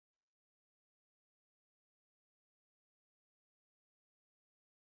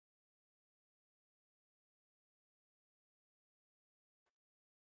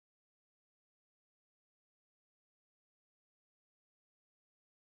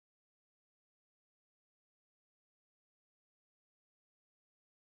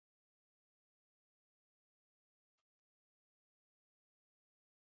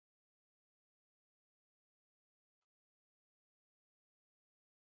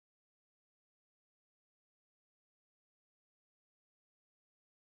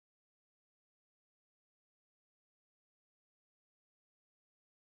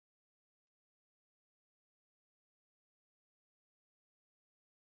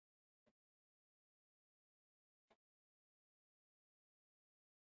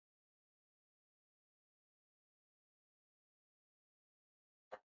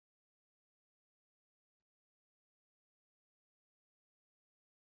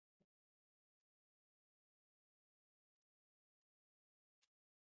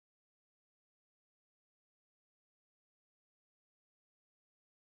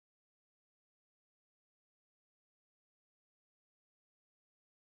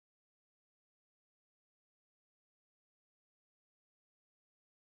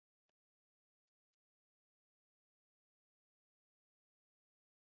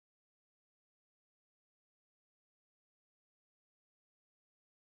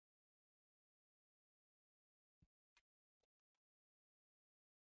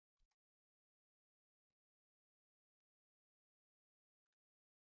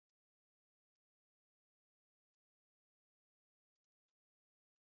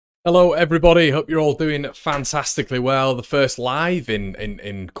Hello everybody, hope you're all doing fantastically well. The first live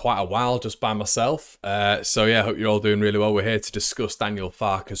in quite a while just by myself. So yeah, hope you're all doing really well. We're here to discuss Daniel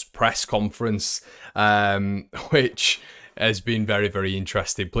Farke's press conference, which has been very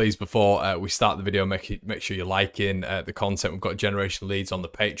interesting. Please, before we start the video, make sure you're liking the content. We've got Generation Leeds on the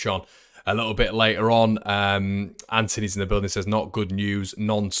Patreon. A little bit later on, Anthony's in the building, says not good news,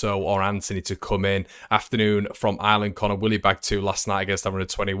 Nonso or Anthony to come in. Afternoon from Ireland, Connor Willie back to last night against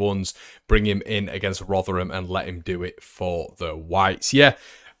 21s. Bring him in against Rotherham and let him do it for the Whites. Yeah,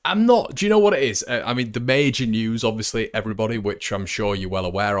 I'm not, do you know what it is? I mean, the major news, obviously, everybody, which I'm sure you're well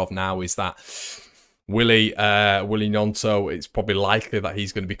aware of now, is that Willie Nonso, it's probably likely that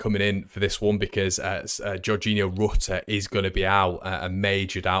he's going to be coming in for this one because Jorginho Rutter is going to be out,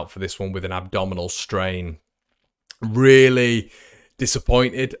 majored out for this one with an abdominal strain. Really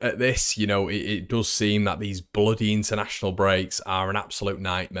disappointed at this. You know, it does seem that these bloody international breaks are an absolute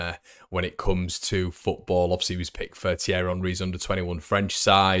nightmare when it comes to football. Obviously, he was picked for Thierry Henry's under-21 French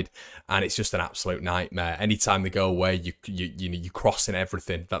side, and it's just an absolute nightmare. Anytime they go away, you're crossing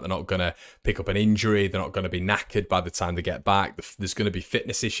everything, that they're not going to pick up an injury, they're not going to be knackered by the time they get back. There's going to be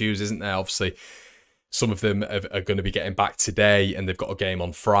fitness issues, isn't there? Obviously, some of them are going to be getting back today, and they've got a game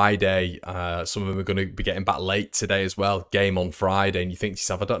on Friday. Some of them are going to be getting back late today as well, game on Friday. And you think to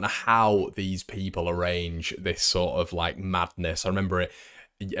yourself, I don't know how these people arrange this sort of like madness. I remember it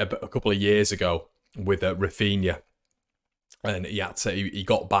a couple of years ago with Rafinha, and he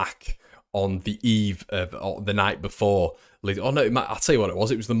got back on the eve of the night before Leeds. Oh no, I'll tell you what it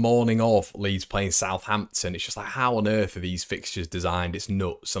was. It was the morning of Leeds playing Southampton. It's just like, how on earth are these fixtures designed? It's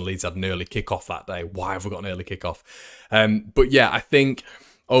nuts. And Leeds had an early kickoff that day. Why have we got an early kickoff? But yeah, I think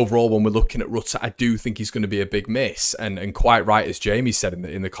overall, when we're looking at Rutter, I do think he's going to be a big miss. And quite right, as Jamie said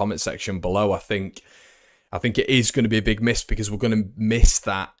in the comment section below, I think it is going to be a big miss because we're going to miss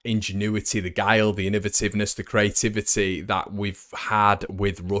that ingenuity, the guile, the innovativeness, the creativity that we've had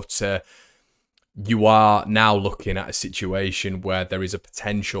with Rutter. You are now looking at a situation where there is a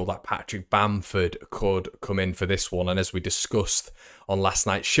potential that Patrick Bamford could come in for this one. And as we discussed on last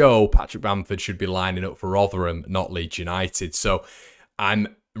night's show, Patrick Bamford should be lining up for Rotherham, not Leeds United. So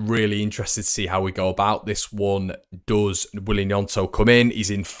I'm really interested to see how we go about this one. Does Willie Nonso come in?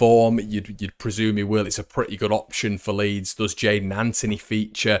 He's in form. You'd presume he will. It's a pretty good option for Leeds. Does Jaden Anthony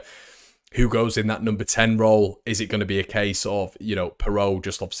feature? Who goes in that number 10 role? Is it going to be a case of, you know, Perot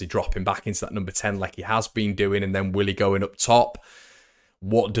just obviously dropping back into that number 10 like he has been doing, and then Willie going up top?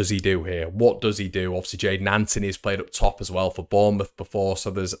 What does he do here? What does he do? Obviously, Jaden Anthony has played up top as well for Bournemouth before,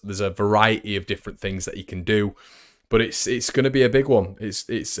 so there's a variety of different things that he can do. But it's going to be a big one. It's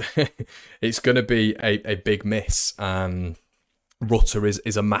it's going to be a big miss. Rutter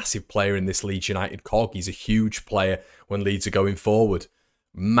is a massive player in this Leeds United cog. He's a huge player when Leeds are going forward.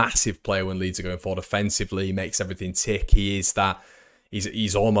 Massive player when Leeds are going forward offensively. He makes everything tick. He is that.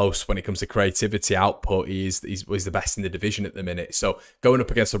 He's almost, when it comes to creativity output, he's the best in the division at the minute. So going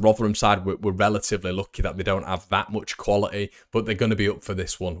up against the Rotherham side, we're relatively lucky that they don't have that much quality, but they're going to be up for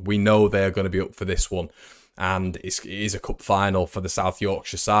this one. We know they're going to be up for this one, and it is a cup final for the South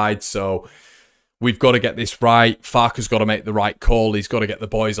Yorkshire side. So we've got to get this right. Farke's got to make the right call. He's got to get the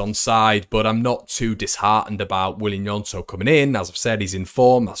boys on side. But I'm not too disheartened about Willie Nonso coming in. As I've said, he's in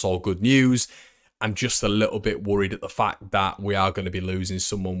form. That's all good news. I'm just a little bit worried at the fact that we are going to be losing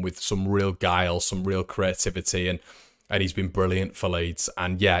someone with some real guile, some real creativity. And he's been brilliant for Leeds.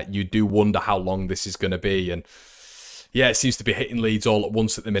 And yeah, you do wonder how long this is going to be. And yeah, it seems to be hitting Leeds all at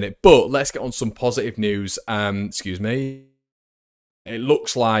once at the minute. But let's get on some positive news. Excuse me. It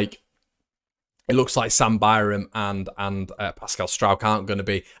looks like Sam Byram and Pascal Struijk aren't going to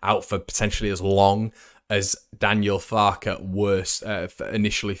be out for potentially as long as Daniel Farke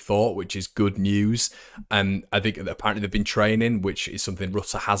initially thought, which is good news. I think that apparently they've been training, which is something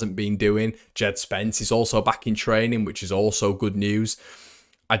Rutter hasn't been doing. Jed Spence is also back in training, which is also good news.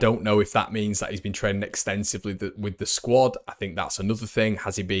 I don't know if that means that he's been training extensively with the squad. I think that's another thing.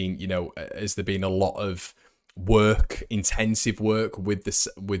 Has he been, you know, has there been a lot of intensive work with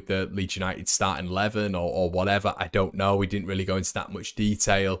the Leeds United starting 11 or whatever? I don't know. We didn't really go into that much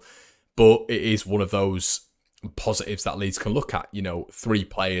detail, but it is one of those positives that Leeds can look at. You know, 3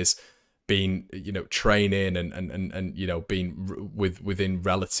 players being, you know, training and you know, being within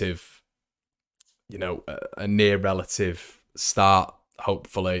relative, you know, a near relative start,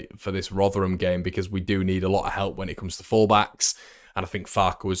 hopefully, for this Rotherham game, because we do need a lot of help when it comes to fullbacks. And I think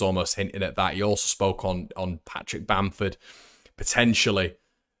Farke was almost hinting at that. He also spoke on Patrick Bamford, potentially,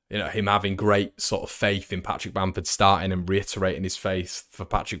 you know, him having great sort of faith in Patrick Bamford starting and reiterating his faith for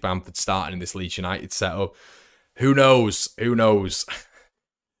Patrick Bamford starting in this Leeds United setup. Who knows? Who knows?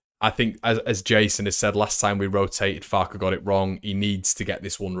 I think, as Jason has said, last time we rotated, Farke got it wrong. He needs to get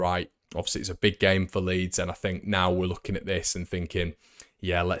this one right. Obviously, it's a big game for Leeds, and I think now we're looking at this and thinking,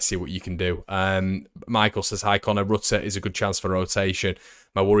 yeah, let's see what you can do. Michael says, hi, Connor. Rutter is a good chance for rotation.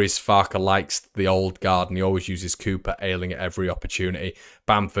 My worry is Farke likes the old guard, and he always uses Cooper, Ayling at every opportunity.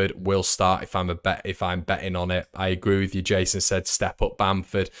 Bamford will start if I'm betting on it. I agree with you. Jason said, step up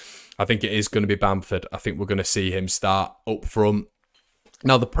Bamford. I think it is going to be Bamford. I think we're going to see him start up front.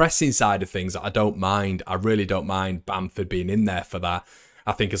 Now, the pressing side of things, I don't mind. I really don't mind Bamford being in there for that.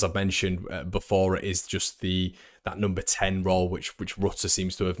 I think, as I've mentioned before, it is just that number 10 role, which Rutter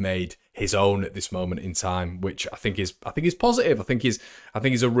seems to have made his own at this moment in time, which I think is positive. I think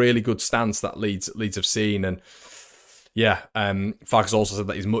is a really good stance that Leeds have seen. And yeah, Farke's also said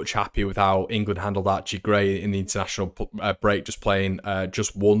that he's much happier with how England handled Archie Gray in the international break, just playing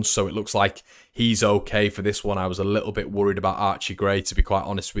just once. So it looks like he's okay for this one. I was a little bit worried about Archie Gray, to be quite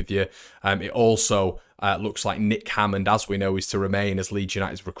honest with you. It also looks like Nick Hammond, as we know, is to remain as Leeds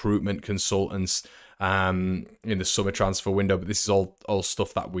United's recruitment consultants in the summer transfer window, but this is all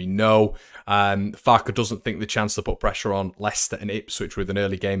stuff that we know. Farke doesn't think the chance to put pressure on Leicester and Ipswich with an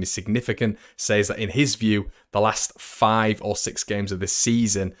early game is significant. Says that in his view, the last 5 or 6 games of this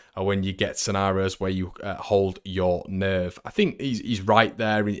season are when you get scenarios where you hold your nerve. I think he's right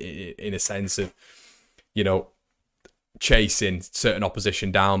there in a sense of, you know, chasing certain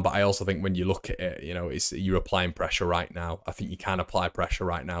opposition down, but I also think when you look at it, you know, you're applying pressure right now. I think you can apply pressure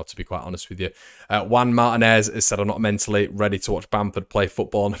right now, to be quite honest with you. Juan Martinez has said, I'm not mentally ready to watch Bamford play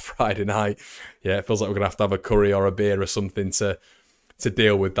football on a Friday night. Yeah, it feels like we're going to have a curry or a beer or something to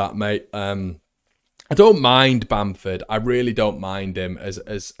deal with that, mate. I don't mind Bamford. I really don't mind him as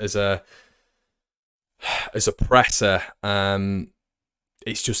a presser.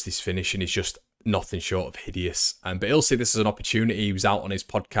 It's just his finishing is just nothing short of hideous. But he'll see this as an opportunity. He was out on his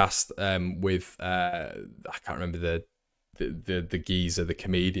podcast with I can't remember the geezer, the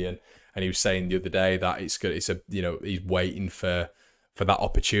comedian, and he was saying the other day that he's waiting for that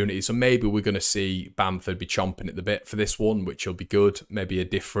opportunity. So maybe we're going to see Bamford be chomping at the bit for this one, which will be good. Maybe a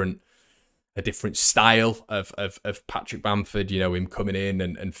different style of Patrick Bamford, you know, him coming in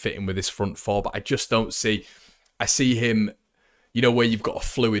and fitting with his front four. But I just don't see. I see him, you know, where you've got a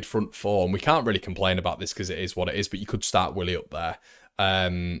fluid front four, and we can't really complain about this because it is what it is, but you could start Willie up there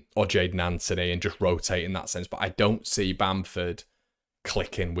or Jaden Anthony and just rotate in that sense. But I don't see Bamford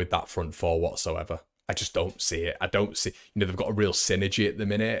clicking with that front four whatsoever. I just don't see it. I don't see, you know, they've got a real synergy at the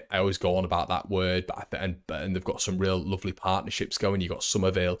minute. I always go on about that word, but and they've got some real lovely partnerships going. You've got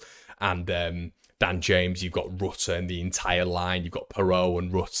Somerville and Dan James, you've got Rutter and the entire line. You've got Perot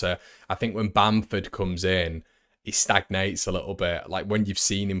and Rutter. I think when Bamford comes in, he stagnates a little bit. Like when you've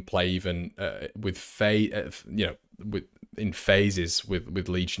seen him play even in phases with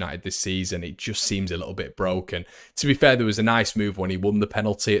Leeds United this season, it just seems a little bit broken. To be fair, there was a nice move when he won the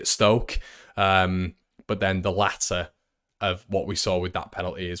penalty at Stoke, but then the latter of what we saw with that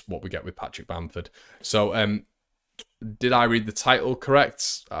penalty is what we get with Patrick Bamford. So, did I read the title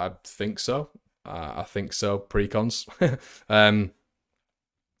correct? I think so. Precons.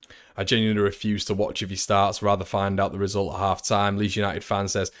 I genuinely refuse to watch if he starts, rather find out the result at half-time. Leeds United fan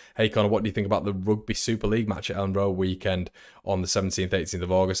says, hey Connor, what do you think about the Rugby Super League match at Elland Road weekend on the 17th, 18th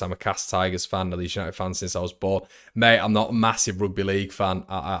of August? I'm a Cast Tigers fan, a Leeds United fan since I was born. Mate, I'm not a massive Rugby League fan.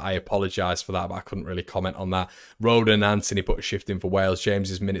 I apologise for that, but I couldn't really comment on that. Roden and Anthony put a shift in for Wales.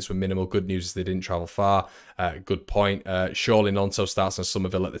 James's minutes were minimal. Good news is they didn't travel far. Good point. Surely Nonto starts on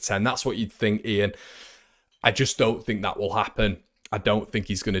Somerville at the 10. That's what you'd think, Ian. I just don't think that will happen. I don't think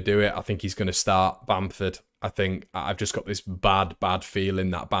he's going to do it. I think he's going to start Bamford. I think I've just got this bad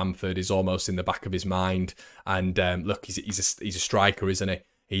feeling that Bamford is almost in the back of his mind. And look, he's a striker, isn't he?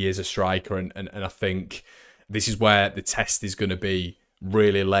 He is a striker, and I think this is where the test is going to be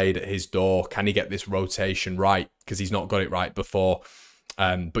really laid at his door. Can he get this rotation right? Because he's not got it right before.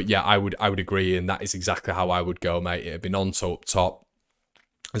 But yeah, I would agree, and that is exactly how I would go, mate. It'd be Nonto up top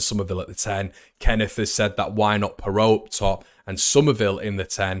and Somerville at the 10. Kenneth has said that why not Perot up top and Somerville in the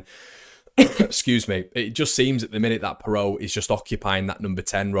 10. Excuse me. It just seems at the minute that Perot is just occupying that number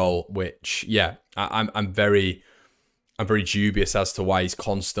 10 role, which, yeah, I'm very dubious as to why he's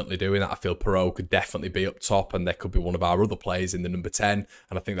constantly doing that. I feel Perot could definitely be up top, and there could be one of our other players in the number 10,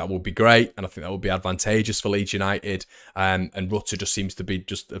 and I think that would be great, and I think that would be advantageous for Leeds United. And Rutter just seems to be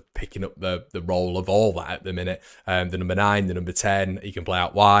just picking up the role of all that at the minute. The number 9, the number 10, he can play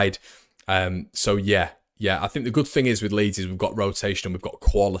out wide. So yeah, Yeah, I think the good thing is with Leeds is we've got rotation and we've got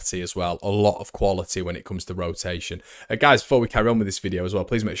quality as well. A lot of quality when it comes to rotation. Guys, before we carry on with this video as well,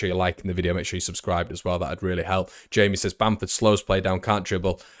 please make sure you're liking the video. Make sure you subscribe as well. That'd really help. Jamie says, Bamford slows play down, can't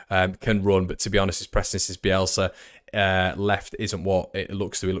dribble, can run. But to be honest, his pressing is Bielsa. Left isn't what it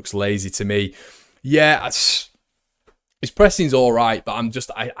looks to. He looks lazy to me. Yeah, his pressing's all right, but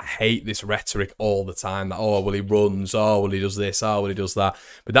I hate this rhetoric all the time. That, oh, well, he runs. Oh, well, he does this. Oh, well, he does that.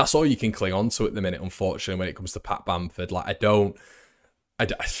 But that's all you can cling on to at the minute, unfortunately, when it comes to Pat Bamford. Like, I don't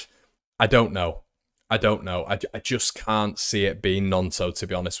know. I just can't see it being Nonto, to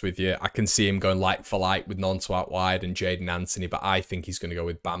be honest with you. I can see him going like for like with Nonto out wide and Jaden Anthony, but I think he's going to go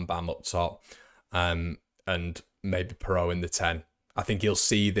with Bam Bam up top, and maybe Perot in the 10. I think he'll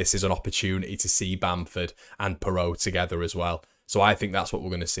see this as an opportunity to see Bamford and Perot together as well. So I think that's what we're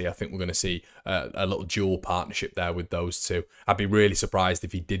going to see. I think we're going to see a little dual partnership there with those two. I'd be really surprised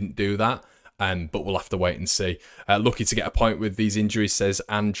if he didn't do that, but we'll have to wait and see. Lucky to get a point with these injuries, says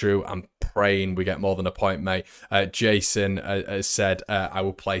Andrew. I'm praying we get more than a point, mate. Jason has said, I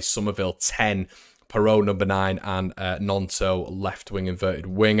will play Somerville 10, Perot number 9, and Nonto left wing inverted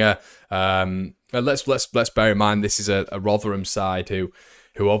winger. Let's bear in mind this is a Rotherham side who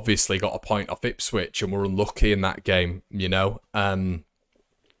obviously got a point off Ipswich and were unlucky in that game, you know.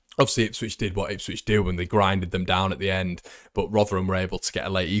 Obviously Ipswich did what Ipswich do when they grinded them down at the end, but Rotherham were able to get a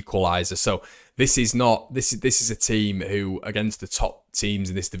late equaliser. So this is a team who, against the top teams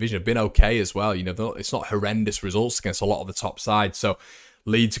in this division, have been okay as well. You know, it's not horrendous results against a lot of the top sides. So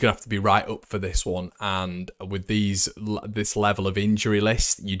Leeds are going to have to be right up for this one, and with this level of injury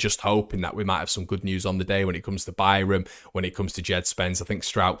list, you're just hoping that we might have some good news on the day when it comes to Byram, when it comes to Jed Spence. I think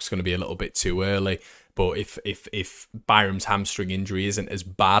Strout's going to be a little bit too early, but if Byram's hamstring injury isn't as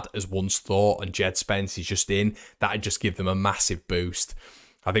bad as once thought and Jed Spence is just in, that'd just give them a massive boost.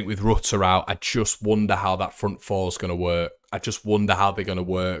 I think with Rutter out, I just wonder how that front four is going to work. I just wonder how they're going to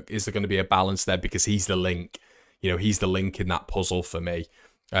work. Is there going to be a balance there? Because he's the link. You know, he's the link in that puzzle for me.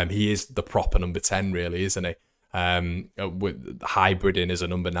 He is the proper number 10, really, isn't he? With hybrid in as a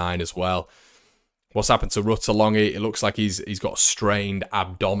number 9 as well. What's happened to Rutter Longy? It looks like he's got a strained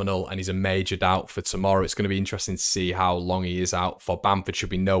abdominal and he's a major doubt for tomorrow. It's going to be interesting to see how long he is out for. Bamford should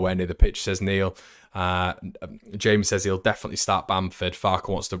be nowhere near the pitch, says Neil. James says he'll definitely start Bamford. Farke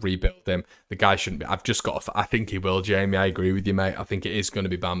wants to rebuild him. The guy shouldn't be. I think he will, Jamie. I agree with you, mate. I think it is going to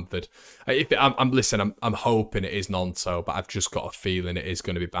be Bamford. I'm hoping it is Nonto, but I've just got a feeling it is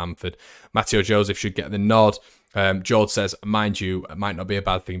going to be Bamford. Matteo Joseph should get the nod. George says, mind you, it might not be a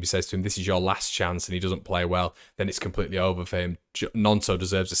bad thing if he says to him, this is your last chance, and he doesn't play well, then it's completely over for him. Nonto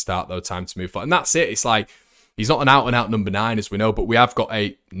deserves a start, though, time to move forward. And that's it. It's like, he's not an out-and-out number 9, as we know, but we have got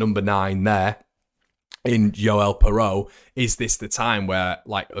a number 9 there in Joel Perot. Is this the time where,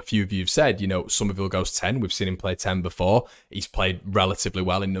 like a few of you have said, you know, Somerville goes 10. We've seen him play 10 before. He's played relatively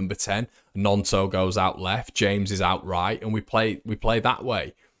well in number 10. Nonto goes out left. James is out right. And we play that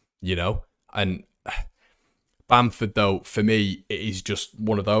way, you know. And Bamford, though, for me, it is just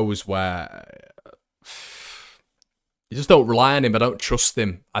one of those where you just don't rely on him. I don't trust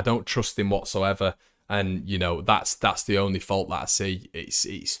him. I don't trust him whatsoever. And, you know, that's the only fault that I see.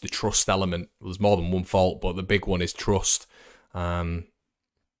 It's the trust element. There's more than one fault, but the big one is trust. Kingy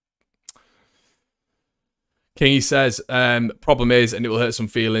says, problem is, and it will hurt some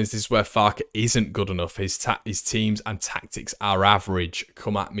feelings, this is where Farke isn't good enough. His teams and tactics are average.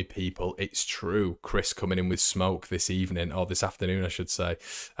 Come at me, people. It's true. Chris coming in with smoke this evening, or this afternoon, I should say.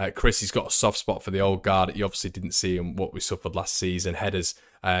 Chris, he's got a soft spot for the old guard. You obviously didn't see him, what we suffered last season. Headers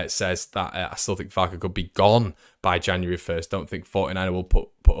says that I still think Farke could be gone by January 1st. Don't think 49 will put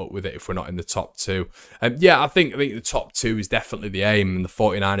up with it if we're not in the top 2. Yeah, I think the top 2 is definitely the aim, and the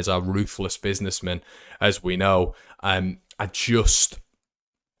 49ers are ruthless businessmen, as we know. I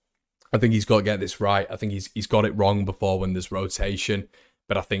think he's got to get this right. I think he's got it wrong before when there's rotation.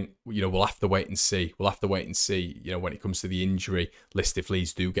 But I think, you know, we'll have to wait and see. We'll have to wait and see, you know, when it comes to the injury list, if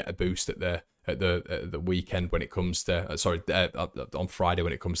Leeds do get a boost at the weekend when it comes to, on Friday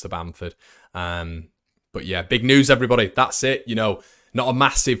when it comes to Bamford. But yeah, big news, everybody. That's it. You know, not a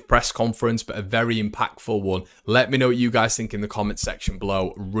massive press conference, but a very impactful one. Let me know what you guys think in the comments section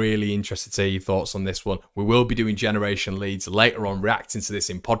below. Really interested to hear your thoughts on this one. We will be doing Generation Leeds later on, reacting to this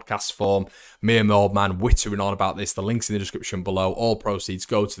in podcast form. Me and my old man wittering on about this. The link's in the description below. All proceeds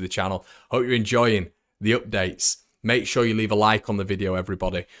go to the channel. Hope you're enjoying the updates. Make sure you leave a like on the video,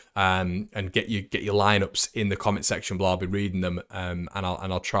 everybody, and get your lineups in the comment section below. I'll be reading them, and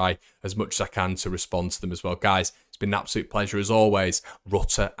I'll try as much as I can to respond to them as well, guys. It's been an absolute pleasure as always.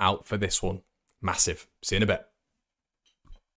 Rutter out for this one, massive. See you in a bit.